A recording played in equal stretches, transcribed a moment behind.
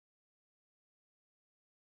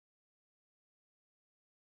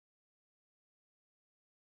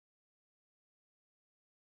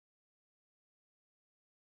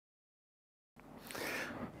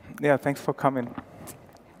Yeah, thanks for coming.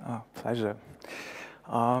 Pleasure.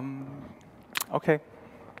 Okay,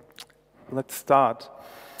 let's start.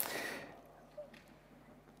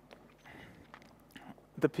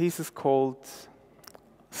 The piece is called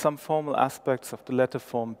Some Formal Aspects of the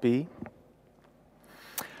Letterform B.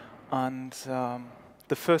 And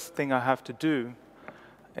the first thing I have to do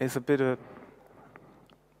is a bit of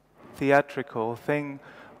theatrical thing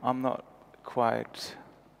I'm not quite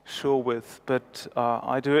sure with, but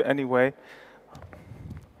I do it anyway.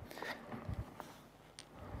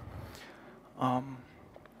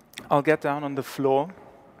 I'll get down on the floor.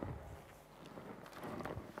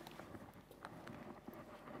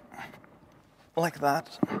 Like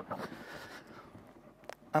that.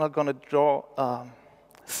 And I'm going to draw a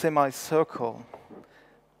semicircle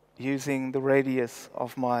using the radius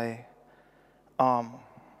of my arm,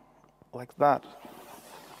 like that.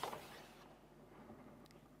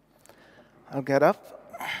 I'll get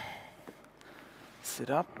up, sit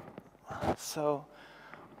up,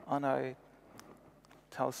 and I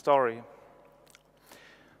tell a story.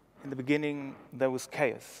 In the beginning, there was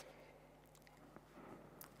chaos.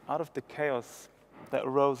 Out of the chaos, there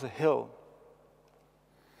arose a hill.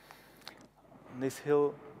 And this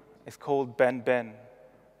hill is called Ben Ben.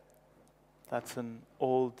 That's an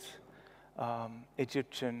old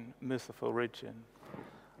Egyptian myth of origin.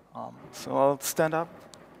 So I'll stand up.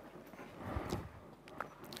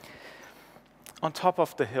 On top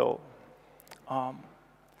of the hill,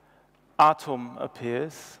 Atum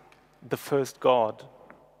appears, the first god.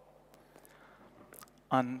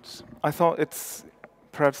 And I thought it's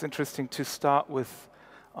perhaps interesting to start with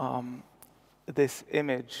this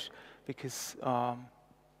image, because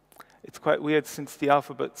it's quite weird since the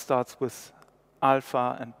alphabet starts with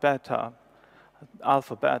alpha and beta,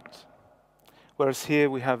 alphabet, whereas here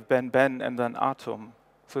we have Ben Ben and then Atum,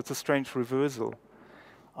 so it's a strange reversal.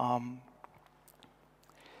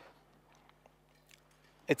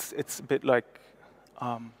 It's a bit like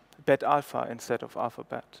bet alpha instead of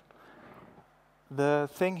alphabet. The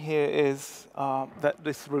thing here is that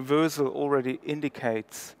this reversal already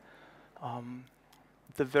indicates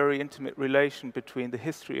the very intimate relation between the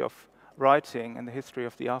history of writing and the history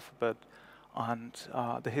of the alphabet and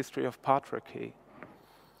the history of patriarchy.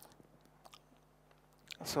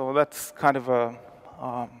 So that's kind of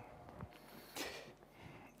a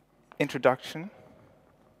introduction.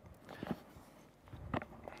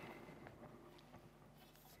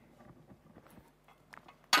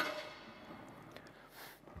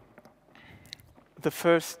 The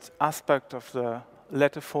first aspect of the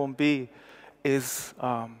Letterform B is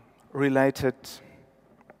related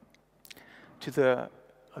to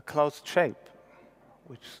a closed shape,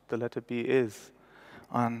 which the letter B is.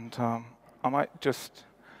 And I might just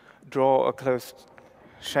draw a closed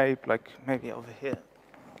shape, like maybe over here.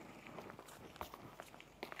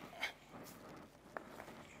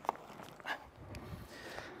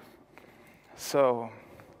 So,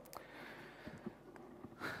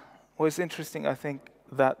 what's interesting, I think,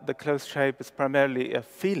 that the closed shape is primarily a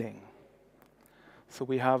feeling. So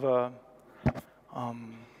we have a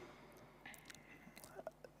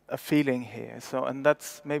feeling here. So, and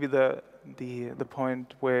that's maybe the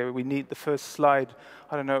point where we need the first slide.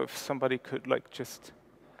 I don't know if somebody could like just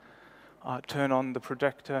turn on the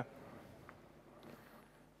projector.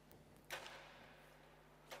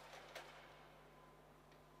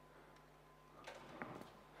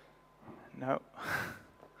 No.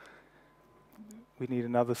 We need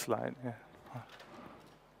another slide. Yeah.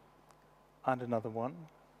 And another one.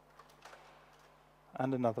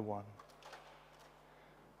 And another one.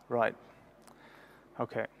 Right.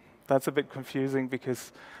 Okay. That's a bit confusing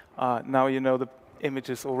because now you know the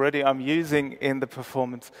images already I'm using in the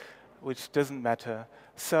performance, which doesn't matter.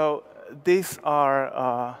 So these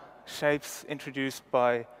are shapes introduced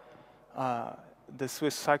by the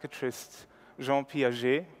Swiss psychiatrist Jean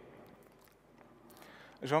Piaget.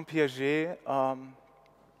 Jean Piaget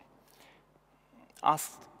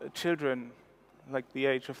asked children, like the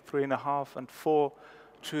age of 3.5 and 4,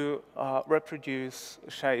 to reproduce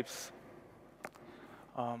shapes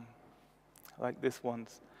like this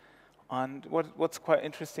ones. And what's quite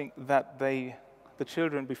interesting, that the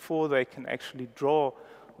children, before they can actually draw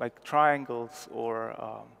like triangles or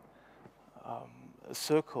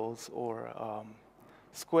circles or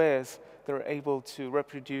squares, they're able to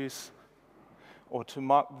reproduce or to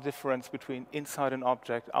mark the difference between inside an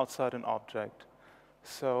object, outside an object.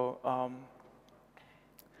 So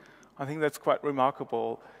I think that's quite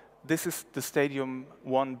remarkable. This is the Stadium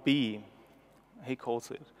 1B, he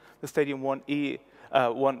calls it. The Stadium 1A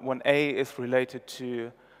is related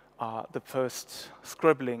to the first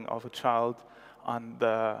scribbling of a child, and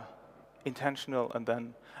the intentional and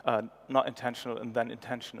then not intentional and then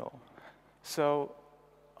intentional. So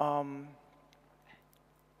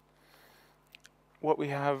what we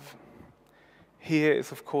have here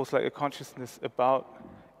is, of course, like a consciousness about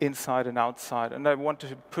inside and outside. And I want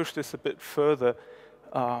to push this a bit further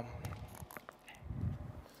by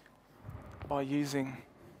using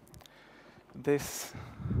this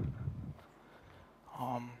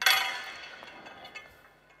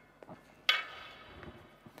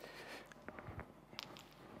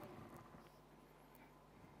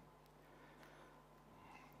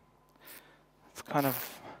it's kind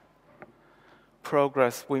of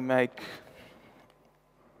progress we make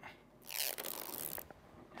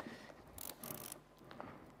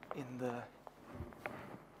in the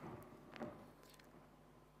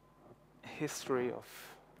history of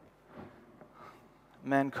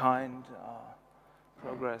mankind,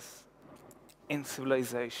 progress in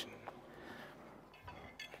civilization.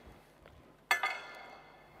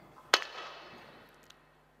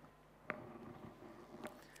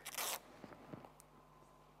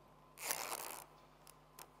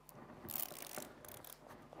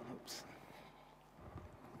 Oops.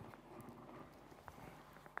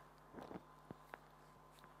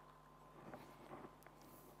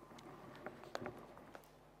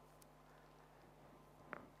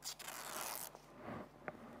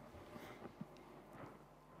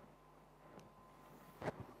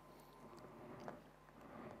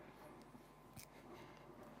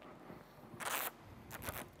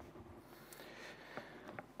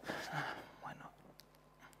 Why not?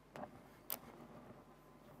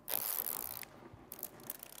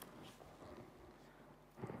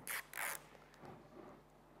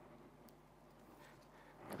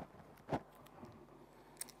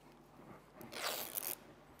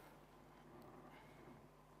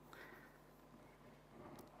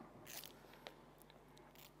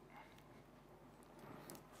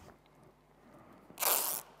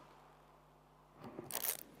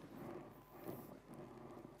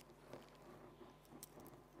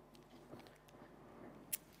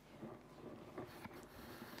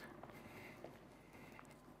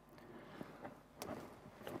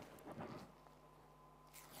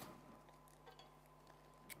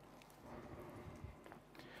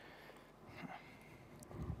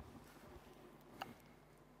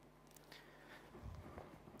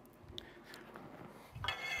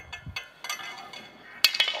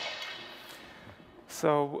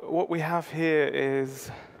 So what we have here is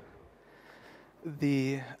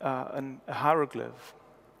a hieroglyph,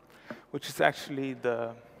 which is actually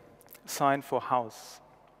the sign for house.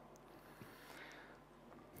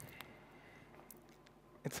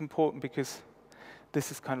 It's important because this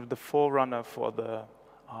is kind of the forerunner for the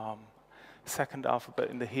second alphabet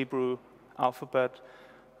in the Hebrew alphabet,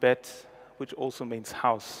 bet, which also means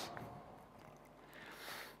house.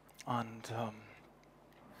 And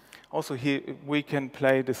also here we can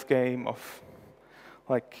play this game of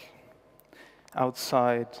like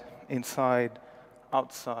outside, inside,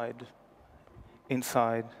 outside,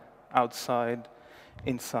 inside, outside,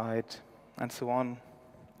 inside, and so on.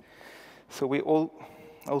 So we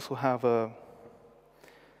also have the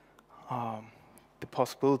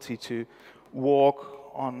possibility to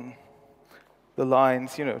walk on the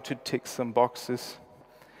lines, you know, to tick some boxes.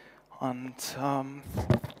 And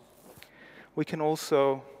we can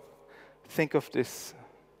also think of this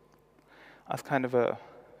as kind of a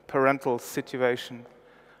parental situation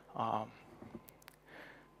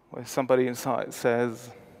where somebody inside says,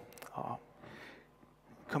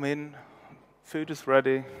 come in, food is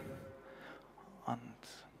ready, and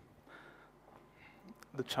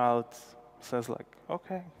the child says like,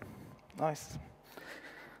 okay, nice.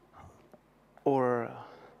 Or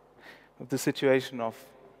the situation of,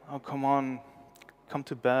 oh, come on, come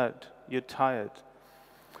to bed, you're tired.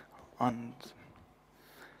 And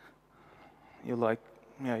you're like,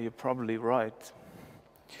 yeah, you're probably right.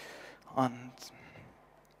 And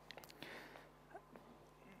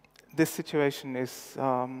this situation is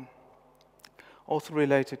also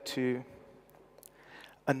related to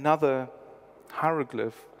another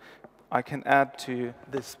hieroglyph I can add to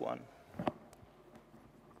this one.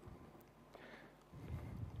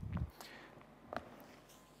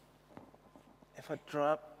 If I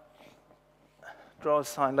draw a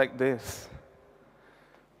sign like this,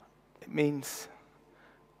 it means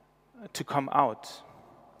to come out.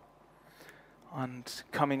 And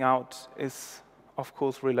coming out is, of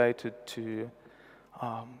course, related to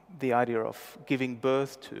the idea of giving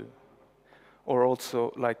birth to, or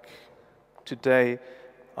also, like today,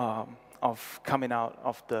 of coming out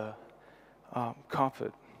of the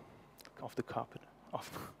carpet,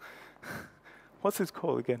 What's it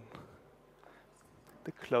called again?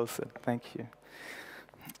 The closer, thank you.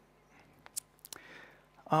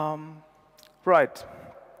 Right.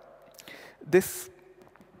 This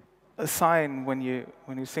sign, when you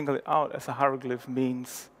single it out as a hieroglyph,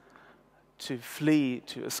 means to flee,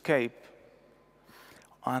 to escape.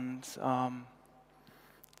 And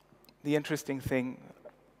the interesting thing,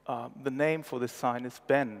 the name for this sign is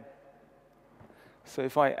Ben. So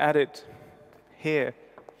if I add it here,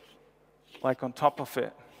 like on top of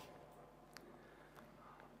it,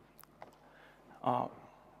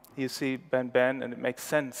 you see Ben Ben, and it makes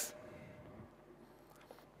sense.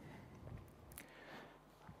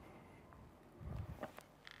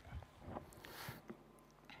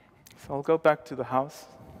 So I'll go back to the house.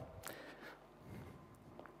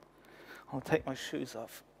 I'll take my shoes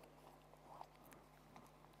off.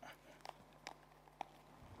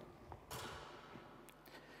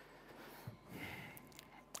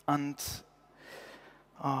 And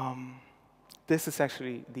this is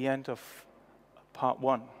actually the end of part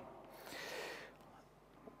 1.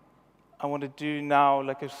 I want to do now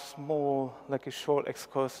like a short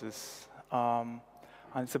excursus, and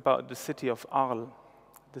it's about the city of Arles.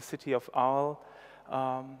 The city of Arles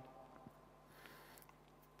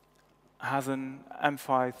has an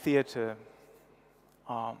amphitheater,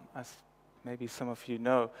 as maybe some of you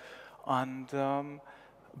know, and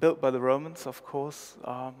built by the Romans, of course,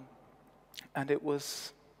 and it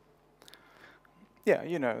was, yeah,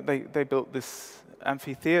 you know, they built this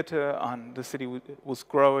amphitheater, and the city was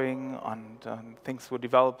growing, and things were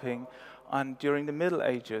developing, and during the Middle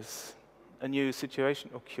Ages, a new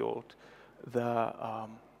situation occurred.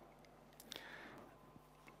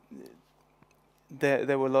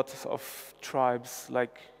 There were lots of tribes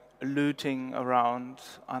like looting around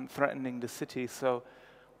and threatening the city. So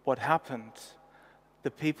what happened?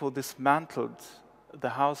 The people dismantled the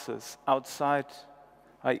houses outside,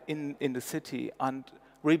 in the city, and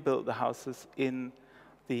rebuilt the houses in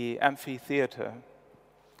the amphitheater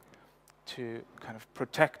to kind of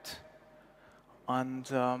protect. And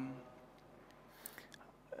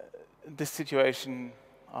this situation,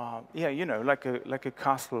 yeah, you know, like a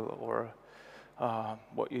castle, or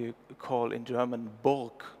what you call in German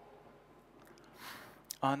Burg.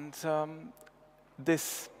 And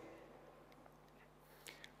this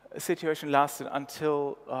situation lasted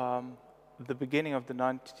until the beginning of the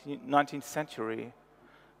 19th century.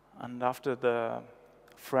 And after the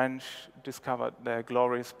French discovered their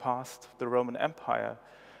glorious past, the Roman Empire,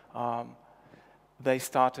 they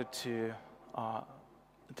started to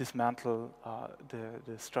dismantle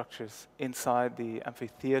the structures inside the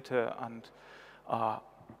amphitheater, and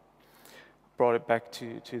brought it back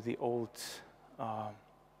to the old,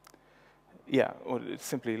 yeah, or it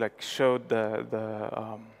simply like showed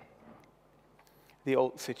the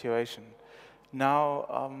old situation.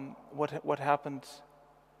 Now, what happened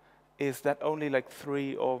is that only like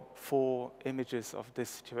 3 or 4 images of this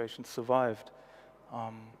situation survived,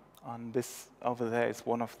 and this over there is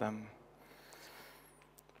one of them.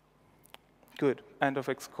 Good. End of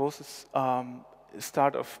excursus.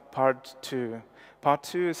 Start of part 2. Part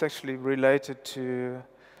 2 is actually related to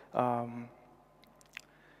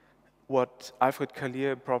what Alfred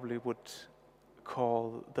Kallir probably would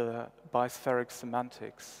call the bispheric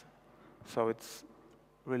semantics. So it's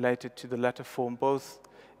related to the letter form, both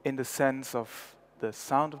in the sense of the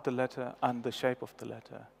sound of the letter and the shape of the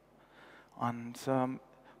letter. And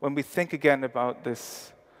when we think again about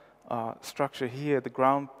this structure here, the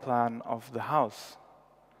ground plan of the house,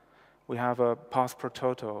 we have a pars pro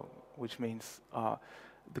toto, which means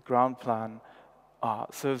the ground plan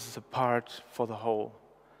serves as a part for the whole.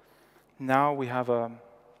 Now we have a,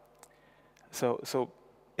 so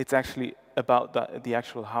it's actually about the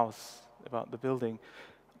actual house, about the building.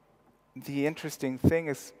 The interesting thing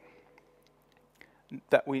is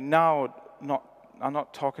that we now are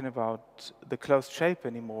not talking about the closed shape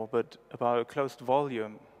anymore, but about a closed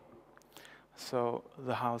volume. So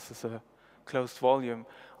the house is a closed volume.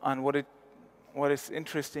 And what is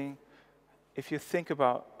interesting, if you think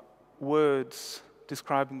about words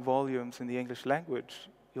describing volumes in the English language,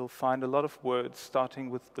 you'll find a lot of words starting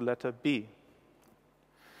with the letter B.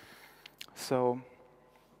 So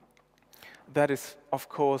that is, of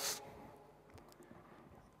course,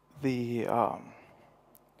 the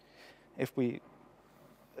if we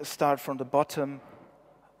start from the bottom,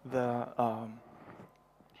 the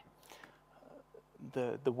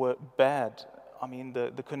word bed, I mean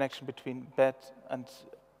the connection between bed and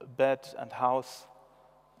house,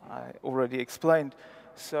 I already explained.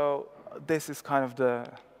 So this is kind of the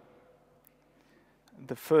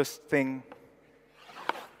first thing,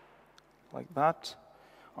 like that.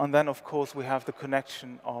 And then, of course, we have the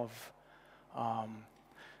connection of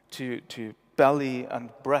to belly and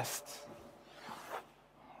breast,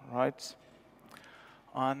 right?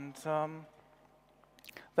 And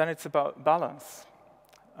then it's about balance.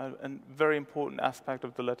 A very important aspect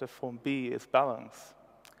of the letter form B is balance.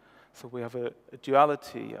 So we have a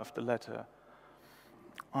duality of the letter.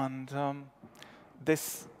 And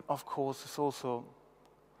this, of course, is also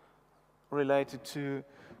related to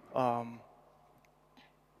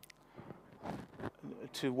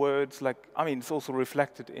words like, I mean, it's also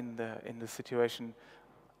reflected in the situation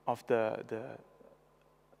of the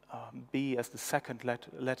B as the second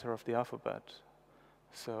letter of the alphabet.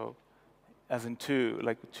 So, as in two,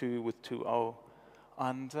 like two with two O.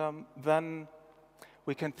 And then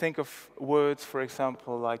we can think of words, for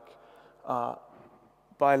example, like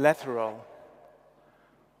bilateral,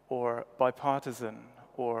 or bipartisan,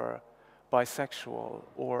 or bisexual,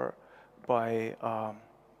 or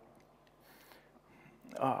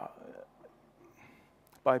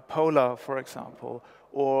bipolar, for example,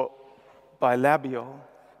 or bilabial.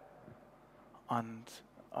 And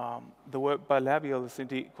the word bilabial is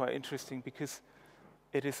indeed quite interesting because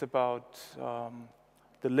it is about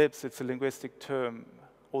the lips. It's a linguistic term,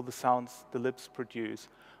 all the sounds the lips produce.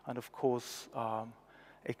 And of course,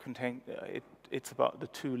 it's about the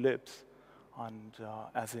two lips, and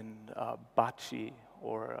as in baci,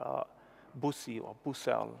 or busi, or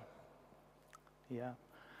busel. Yeah.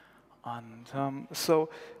 And so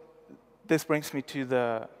this brings me to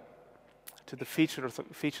the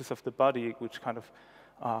features of the body, which kind of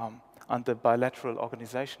and the bilateral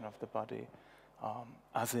organization of the body,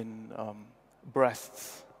 as in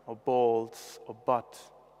breasts or balls or butt,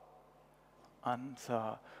 and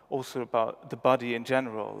also about the body in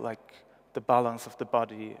general, like the balance of the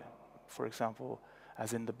body, for example,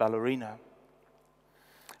 as in the ballerina.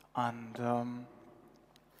 And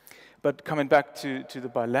but coming back to the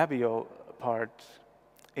bilabial part,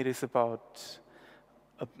 it is about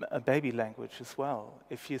a baby language as well.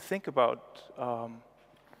 If you think about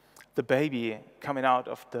the baby coming out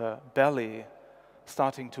of the belly,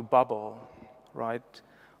 starting to bubble, right?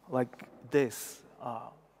 Like this,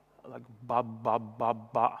 like ba ba ba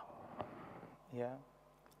ba, yeah.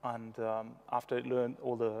 And after it learned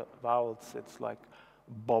all the vowels, it's like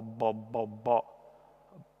ba ba ba ba,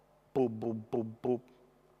 boop boop boop boop,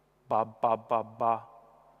 ba ba ba ba,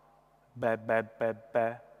 ba ba ba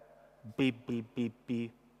ba, beep beep beep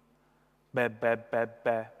beep, ba ba ba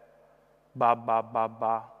ba, ba ba ba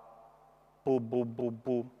ba, boo boo boo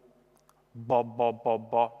boo, ba ba ba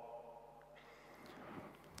ba.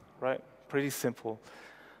 Right? Pretty simple.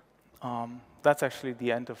 That's actually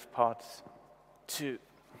the end of part 2.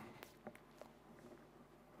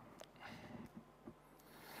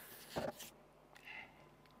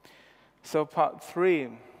 So part 3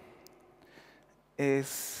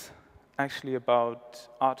 is actually about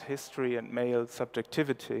art history and male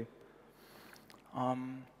subjectivity.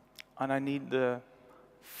 And I need the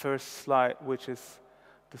first slide, which is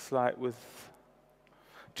the slide with,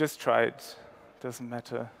 just try it, doesn't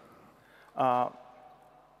matter.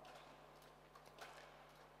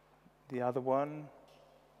 The other one.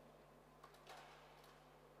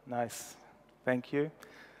 Nice, thank you.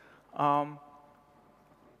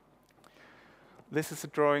 This is a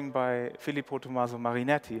drawing by Filippo Tommaso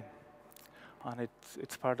Marinetti, and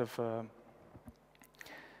it's part of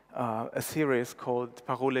a series called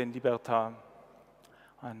Parole in Libertà.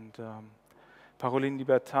 And Parole in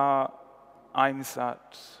Libertà aims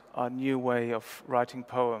at a new way of writing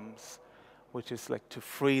poems, which is like to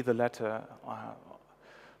free the letter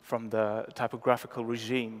from the typographical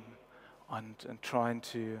regime, and trying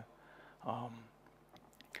to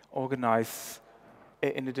organize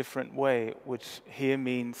it in a different way, which here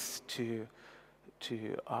means to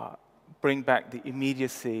bring back the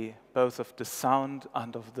immediacy both of the sound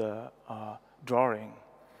and of the drawing.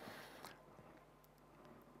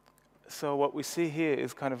 So what we see here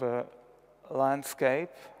is kind of a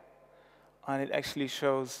landscape, and it actually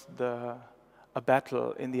shows a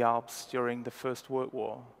battle in the Alps during the First World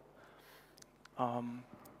War.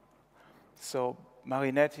 So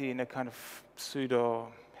Marinetti, in a kind of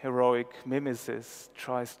pseudo-heroic mimesis,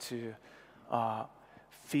 tries to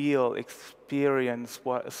experience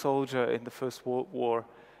what a soldier in the First World War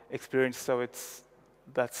experienced. So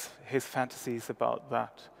that's his fantasies about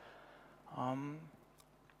that.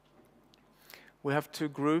 We have 2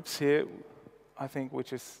 groups here, I think,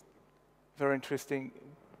 which is very interesting.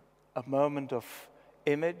 A moment of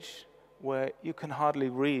image where you can hardly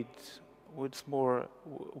read. It's more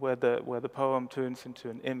where the poem turns into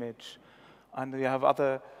an image, and you have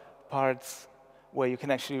other parts where you can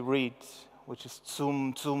actually read which is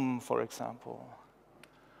zum, zum, for example.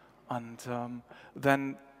 And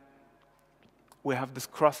then we have this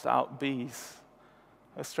crossed out Bs,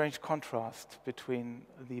 a strange contrast between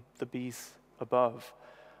the Bs above.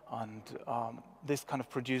 And this kind of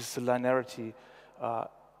produces a linearity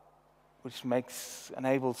which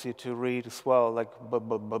enables you to read as well, like b,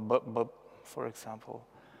 b, b, b, b, for example.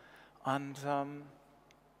 And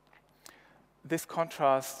this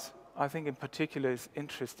contrast, I think in particular, is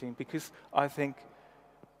interesting because I think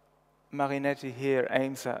Marinetti here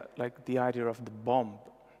aims at like the idea of the bomb.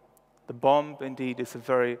 The bomb, indeed, is a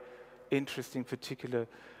very interesting particular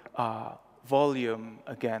volume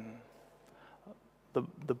again.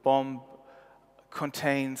 The bomb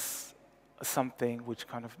contains something which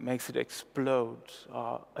kind of makes it explode,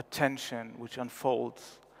 a tension which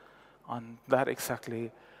unfolds, and that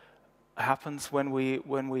exactly happens when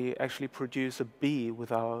we actually produce a B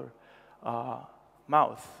with our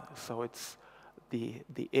mouth. So it's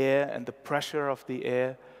the air and the pressure of the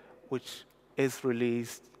air which is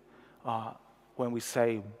released when we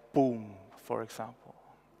say boom, for example.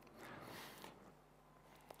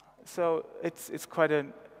 So it's quite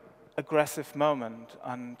an aggressive moment,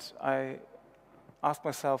 and I ask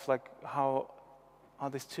myself, like, how are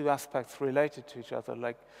these two aspects related to each other?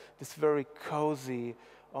 Like this very cozy,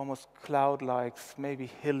 almost cloud-like, maybe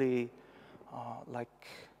hilly, like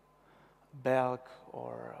Berg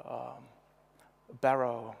or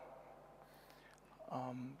Barrow.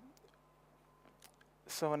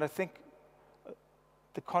 And I think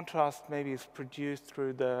the contrast maybe is produced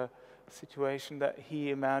through the situation that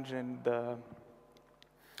he imagined,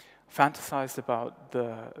 fantasized about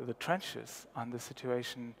the trenches and the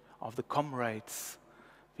situation of the comrades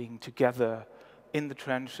being together in the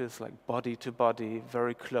trenches, like body to body,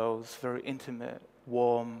 very close, very intimate,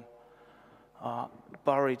 warm,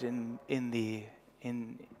 buried in the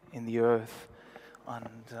earth,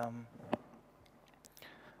 and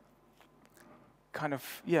kind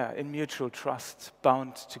of, yeah, in mutual trust,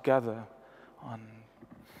 bound together on.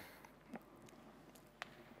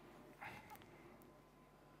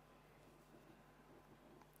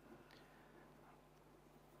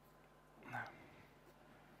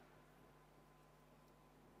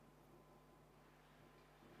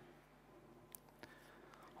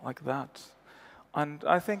 Like that. And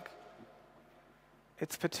I think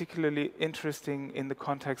it's particularly interesting in the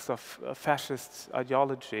context of fascist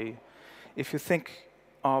ideology. If you think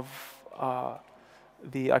of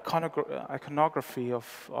the iconography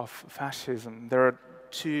of fascism, there are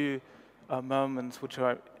two moments which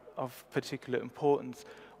are of particular importance.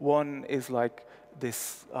 One is like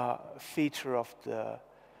this feature of the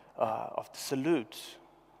salute,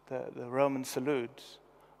 the Roman salute,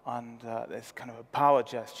 and there's kind of a power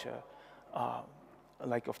gesture,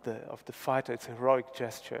 like of the fighter. It's a heroic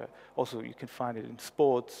gesture. Also, you can find it in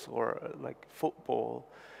sports or like football.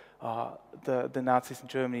 The Nazis in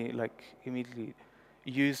Germany like immediately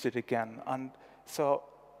used it again, and so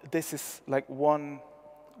this is like one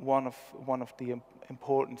of the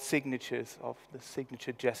important signatures of the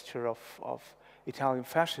signature gesture of Italian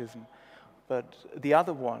fascism. But the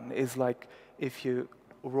other one is like if you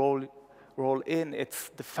roll in, it's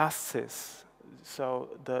the fasces. So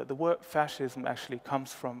the word fascism actually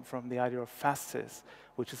comes from the idea of fasces,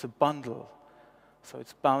 which is a bundle. So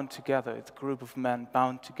it's bound together. It's a group of men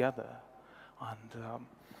bound together, and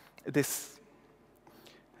this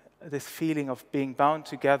feeling of being bound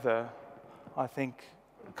together, I think,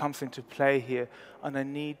 comes into play here. And I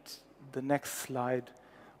need the next slide,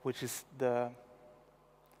 which is the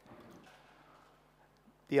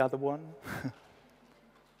other one.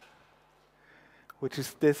 Which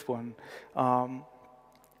is this one.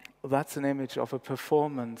 That's an image of a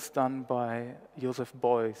performance done by Joseph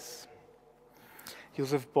Beuys.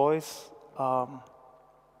 Joseph Beuys,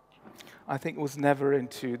 I think, was never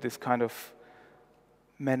into this kind of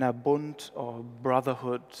Männerbund or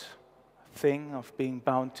brotherhood thing of being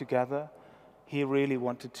bound together. He really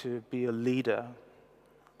wanted to be a leader.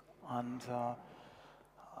 And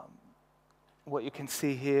what you can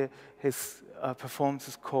see here, his performance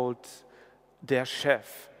is called Der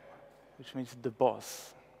Chef, which means the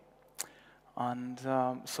boss. And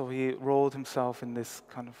so he rolled himself in this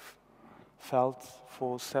kind of felt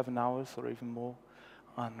for 7 hours or even more.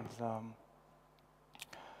 And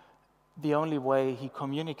the only way he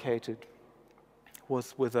communicated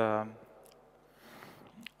was with a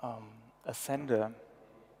sender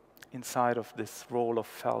inside of this roll of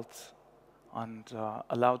felt and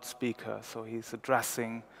a loudspeaker. So he's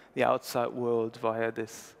addressing the outside world via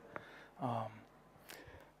this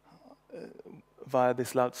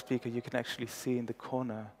loudspeaker. You can actually see in the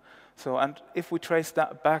corner. So, and if we trace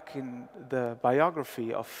that back in the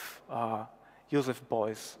biography of Joseph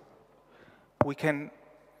Beuys, we can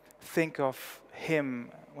think of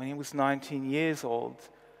him when he was 19 years old,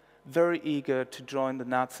 very eager to join the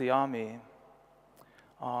Nazi army.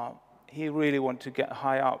 He really wanted to get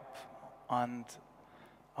high up, and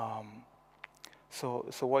so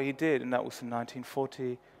what he did, and that was in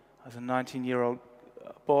 1940, as a 19-year-old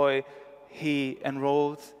boy, he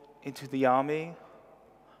enrolled into the army,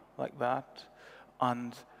 like that,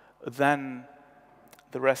 and then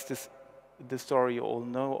the rest is the story you all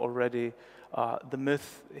know already. The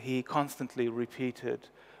myth he constantly repeated,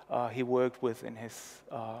 he worked with in his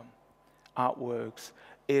artworks,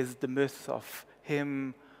 is the myth of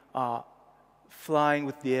him flying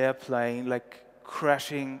with the airplane, like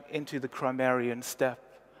crashing into the Crimean steppe,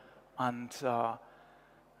 and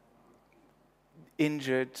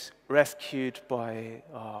injured, rescued by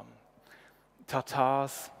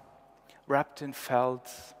Tatars, wrapped in felt,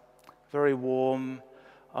 very warm,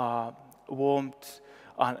 warmed,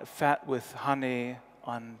 fat with honey,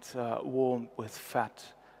 and warmed with fat.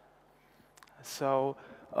 So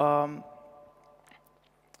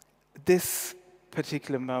this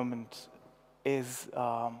particular moment is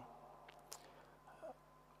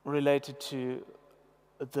related to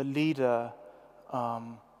the leader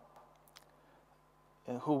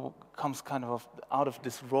who comes kind of out of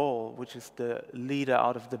this role, which is the leader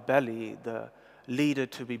out of the belly, the leader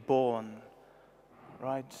to be born,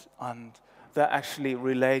 right? And that actually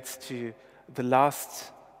relates to the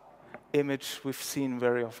last image we've seen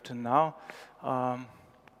very often now.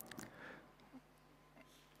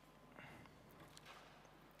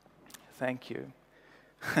 Thank you.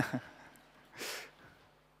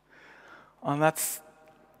 And that's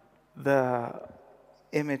the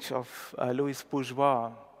image of Louise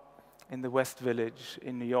Bourgeois in the West Village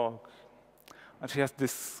in New York. And she has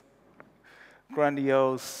this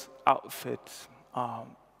grandiose outfit,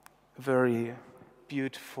 very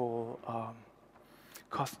beautiful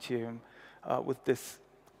costume with this,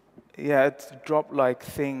 it's a drop-like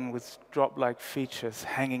thing with drop-like features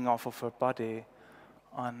hanging off of her body.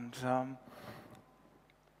 And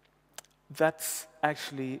that's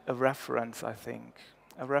actually a reference, I think,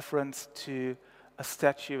 a reference to a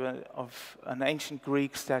statue of an ancient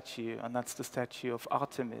Greek statue, and that's the statue of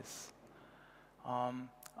Artemis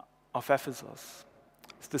of Ephesus.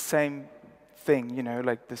 It's the same thing, you know,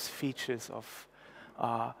 like these features of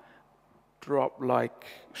drop-like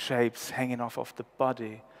shapes hanging off of the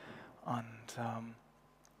body. And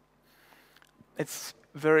it's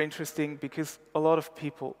very interesting because a lot of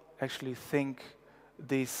people actually think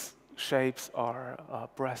these shapes are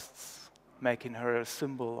breasts, making her a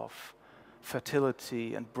symbol of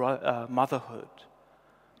fertility and motherhood.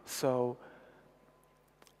 So,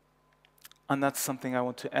 and that's something I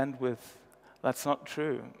want to end with. That's not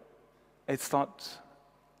true. It's not,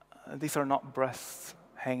 these are not breasts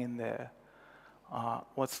hanging there.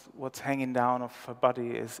 What's hanging down of her body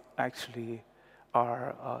is actually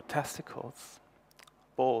our testicles,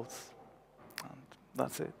 balls. And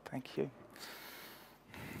that's it. Thank you.